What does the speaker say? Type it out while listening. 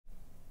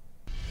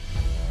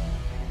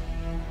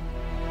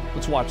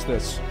Let's watch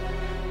this.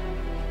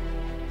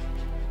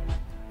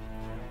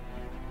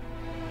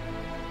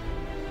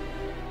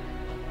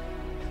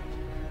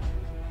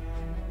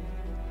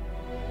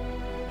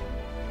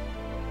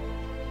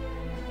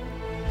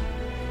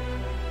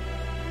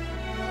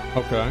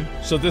 Okay,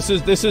 so this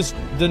is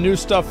the new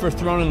stuff for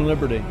Throne and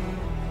Liberty.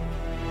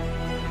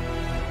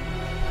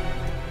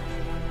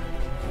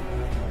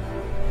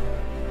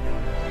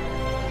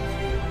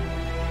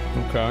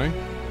 Okay.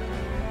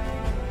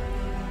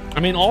 I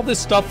mean, all this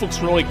stuff looks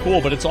really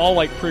cool, but it's all,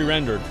 like,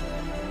 pre-rendered.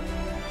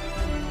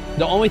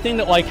 The only thing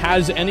that, like,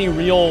 has any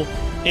real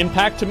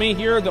impact to me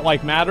here that,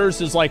 like, matters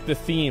is, like, the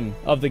theme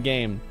of the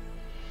game.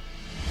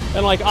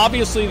 And, like,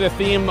 obviously the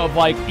theme of,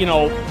 like, you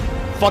know,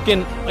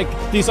 fucking,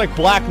 like, these, like,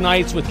 black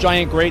knights with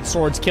giant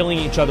greatswords killing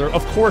each other.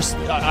 Of course,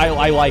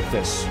 I like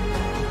this.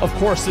 Of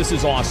course this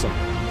is awesome.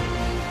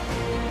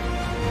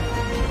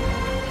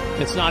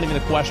 It's not even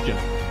a question.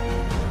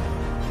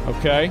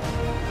 Okay?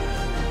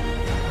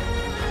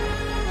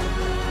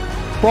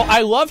 Bro,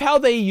 I love how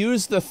they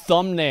use the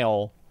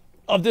thumbnail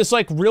of this,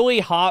 like,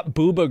 really hot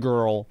booba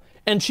girl,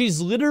 and she's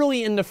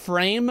literally in the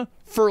frame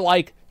for,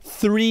 like,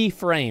 3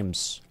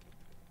 frames.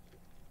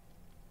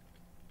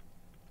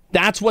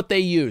 That's what they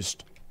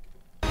used.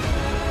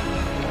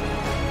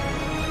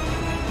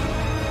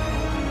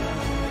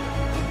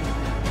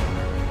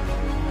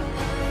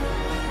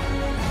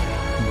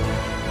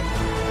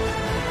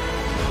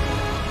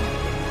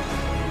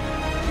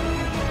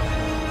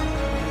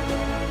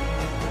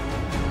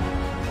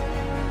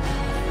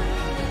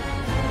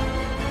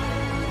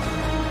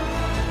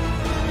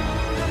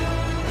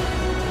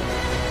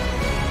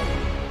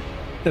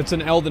 It's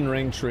an Elden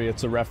Ring tree.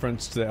 It's a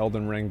reference to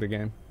Elden Ring, the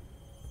game.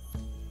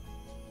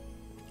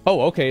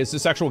 Oh, okay. Is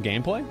this actual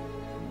gameplay?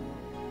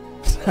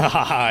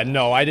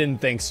 No, I didn't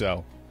think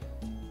so.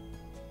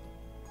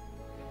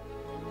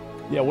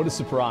 Yeah, what a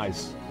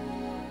surprise.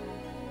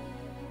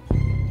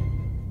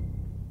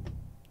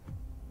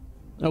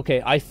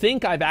 Okay, I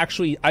think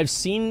I've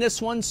seen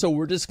this one, so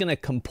we're just gonna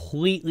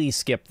completely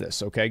skip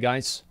this, okay,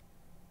 guys?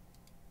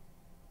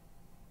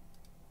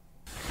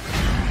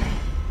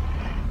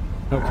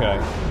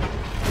 Okay.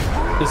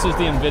 This is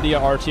the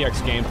NVIDIA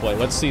RTX gameplay.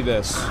 Let's see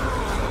this.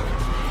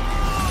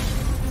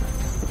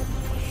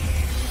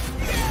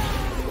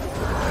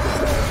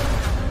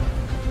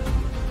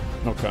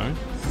 Okay,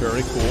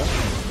 very cool.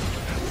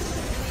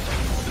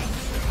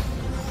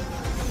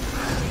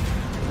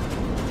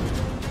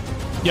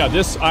 Yeah,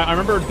 this, I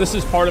remember this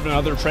is part of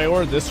another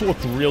trailer. This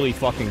looked really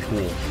fucking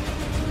cool.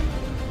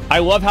 I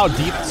love how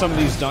deep some of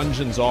these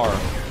dungeons are.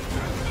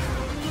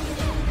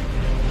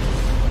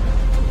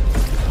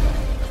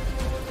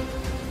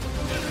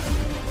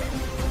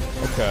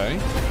 Okay.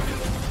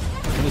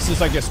 And this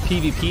is, I guess,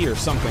 PvP or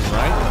something,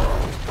 right?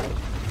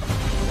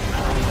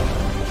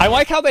 I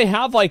like how they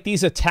have, like,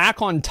 these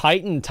Attack on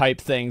Titan type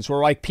things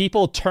where, like,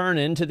 people turn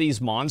into these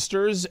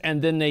monsters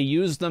and then they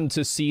use them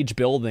to siege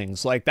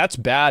buildings. Like, that's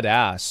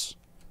badass.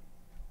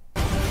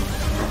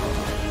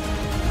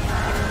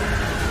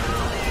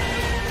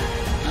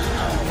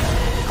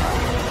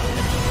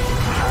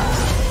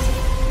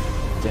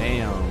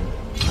 Damn.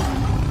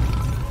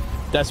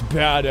 That's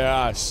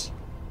badass.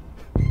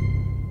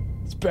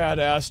 It's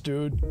badass,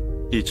 dude.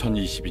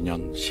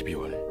 2022년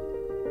 12월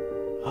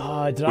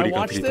did I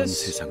watch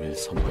this? I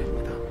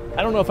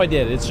don't know if I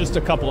did. It's just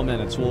a couple of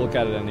minutes. We'll look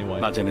at it anyway.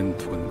 낮에는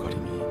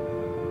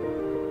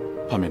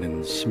두근거림이,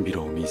 밤에는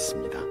신비로움이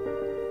있습니다.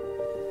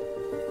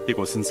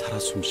 이곳은 살아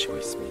숨쉬고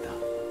있습니다.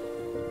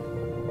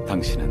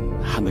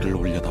 당신은 하늘을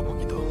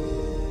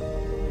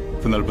올려다보기도,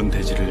 드넓은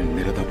대지를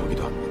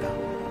내려다보기도 합니다.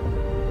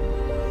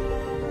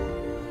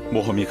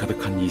 모험이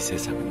가득한 이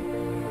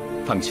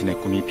세상은 당신의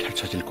꿈이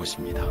펼쳐질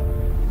곳입니다.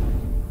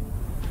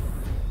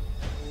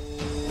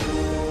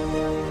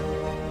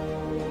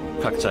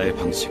 각자의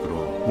방식으로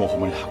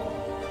모험을 하고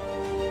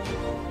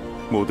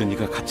모든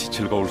이가 같이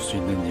즐거울 수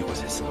있는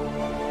이곳에서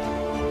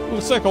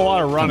Looks like a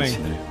lot of running.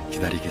 당신을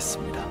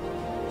기다리겠습니다.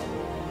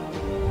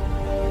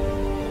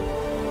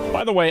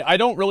 By the way, I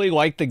don't really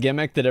like the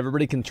gimmick that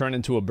everybody can turn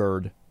into a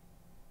bird.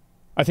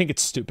 I think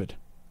it's stupid.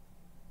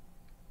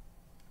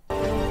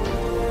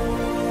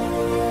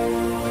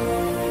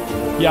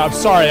 Yeah, I'm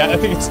sorry. I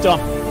think it's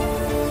dumb.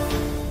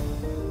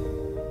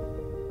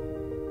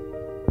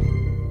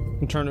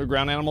 And turn to a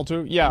ground animal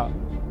too? Yeah.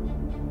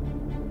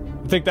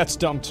 I think that's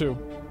dumb too.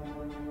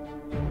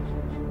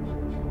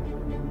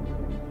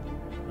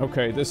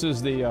 Okay, this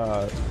is the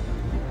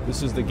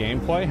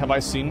gameplay. Have I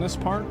seen this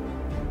part?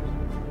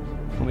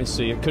 Let me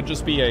see. It could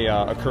just be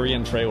a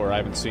Korean trailer I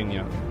haven't seen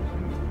yet.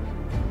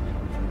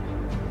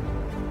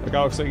 The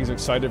guy looks like he's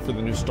excited for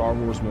the new Star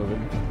Wars movie.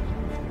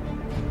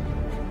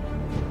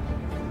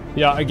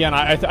 Yeah, again,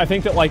 I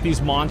think that, like,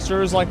 these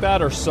monsters like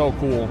that are so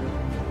cool.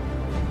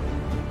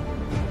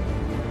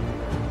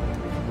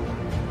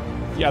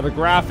 Yeah, the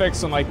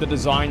graphics and, like, the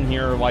design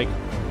here, like,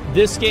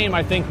 this game,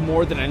 I think,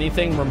 more than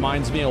anything,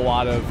 reminds me a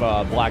lot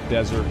of Black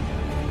Desert.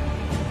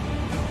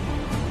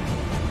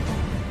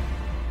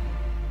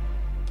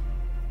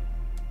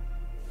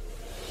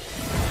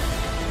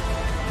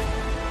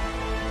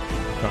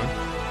 Okay.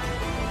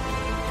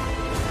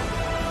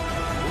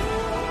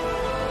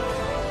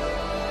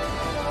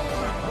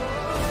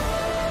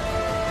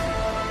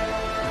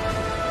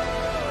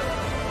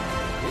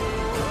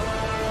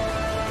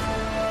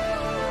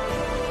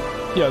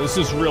 Yeah, this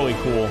is really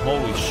cool.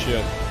 Holy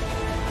shit.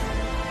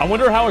 I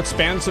wonder how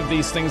expansive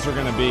these things are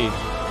gonna be.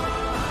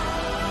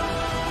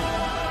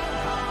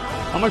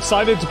 I'm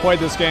excited to play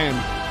this game.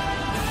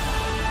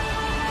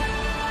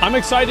 I'm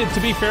excited, to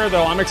be fair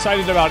though, I'm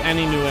excited about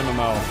any new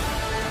MMO.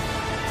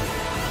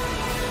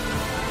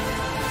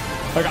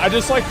 Like, I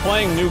just like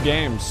playing new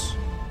games.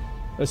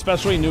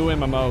 Especially new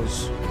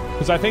MMOs.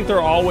 Because I think they're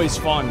always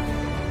fun.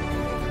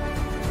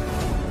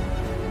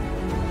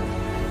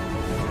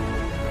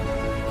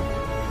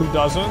 Who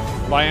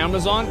doesn't? By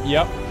Amazon?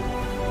 Yep.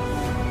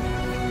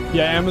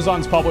 Yeah,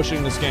 Amazon's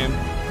publishing this game.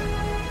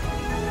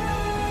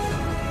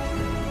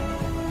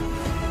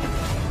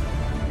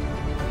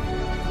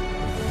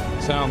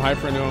 So I'm hyped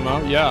for a new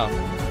MMO? Yeah.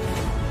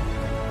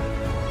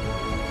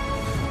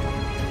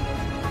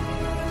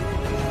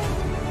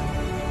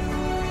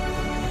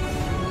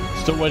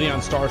 Still waiting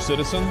on Star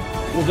Citizen?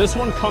 Well, this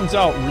one comes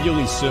out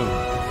really soon.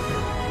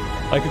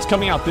 Like, it's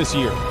coming out this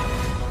year.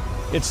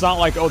 It's not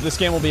like, oh, this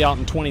game will be out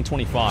in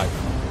 2025.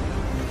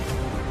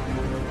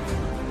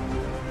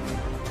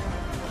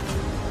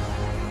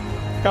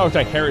 Kind of looks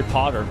like Harry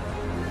Potter.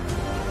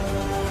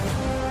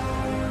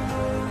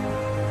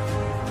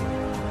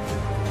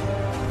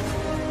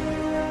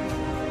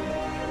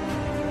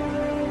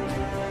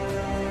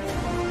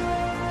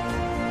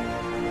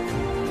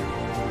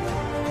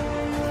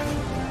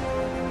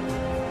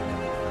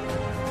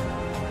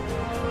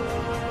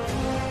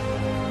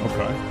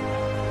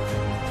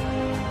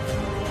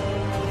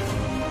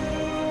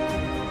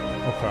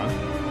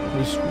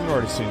 We've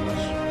already seen this.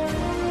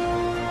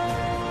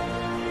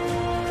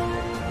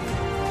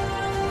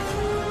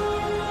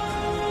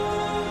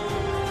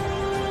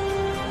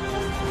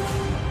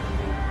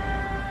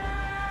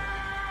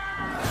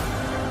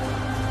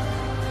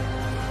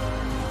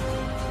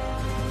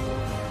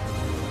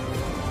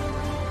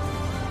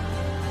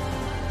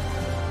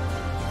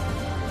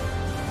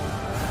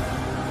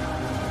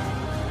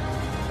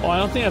 Oh, I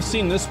don't think I've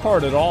seen this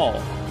part at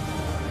all.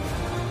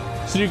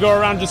 So you go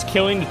around just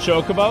killing the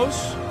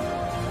chocobos?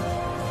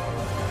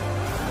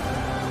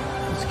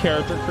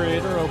 Character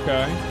creator,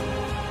 okay.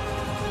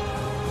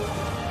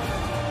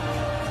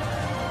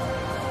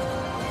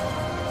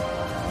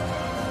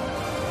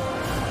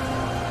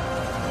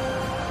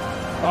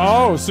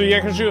 Oh, so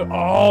you can shoot.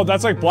 Oh,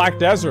 that's like Black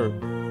Desert.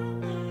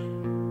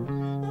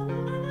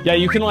 Yeah,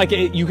 you can like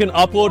you can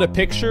upload a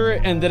picture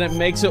and then it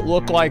makes it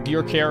look like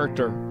your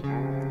character.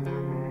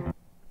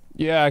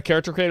 Yeah,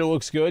 character creator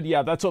looks good.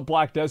 Yeah, that's what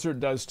Black Desert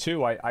does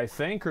too, I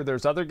think. Or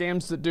there's other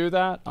games that do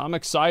that. I'm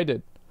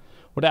excited.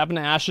 What happened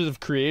to Ashes of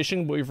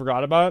Creation? We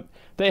forgot about.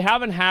 They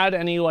haven't had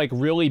any like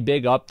really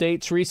big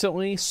updates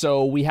recently,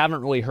 so we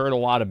haven't really heard a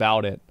lot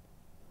about it.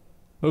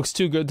 Looks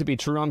too good to be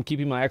true. I'm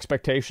keeping my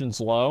expectations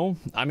low.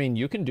 I mean,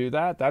 you can do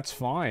that. That's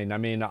fine. I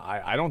mean,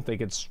 I don't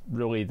think it's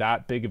really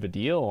that big of a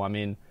deal. I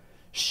mean,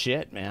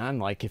 shit, man.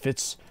 Like if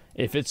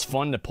it's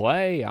fun to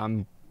play,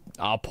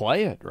 I'll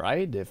play it,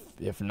 right?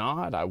 If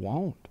not, I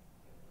won't.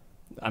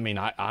 I mean,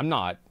 I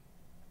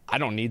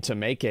don't need to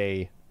make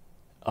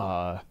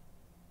an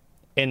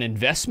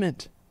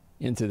investment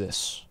into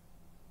this.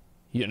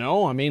 You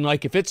know, I mean,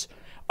 like if it's,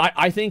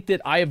 I think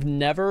that I have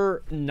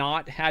never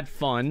not had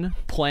fun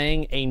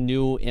playing a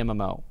new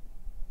MMO.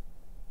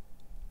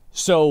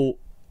 So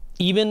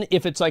even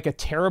if it's like a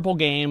terrible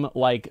game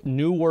like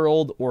New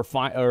World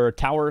or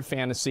Tower of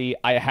Fantasy,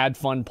 I had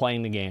fun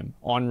playing the game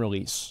on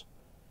release.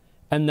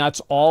 And that's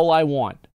all I want.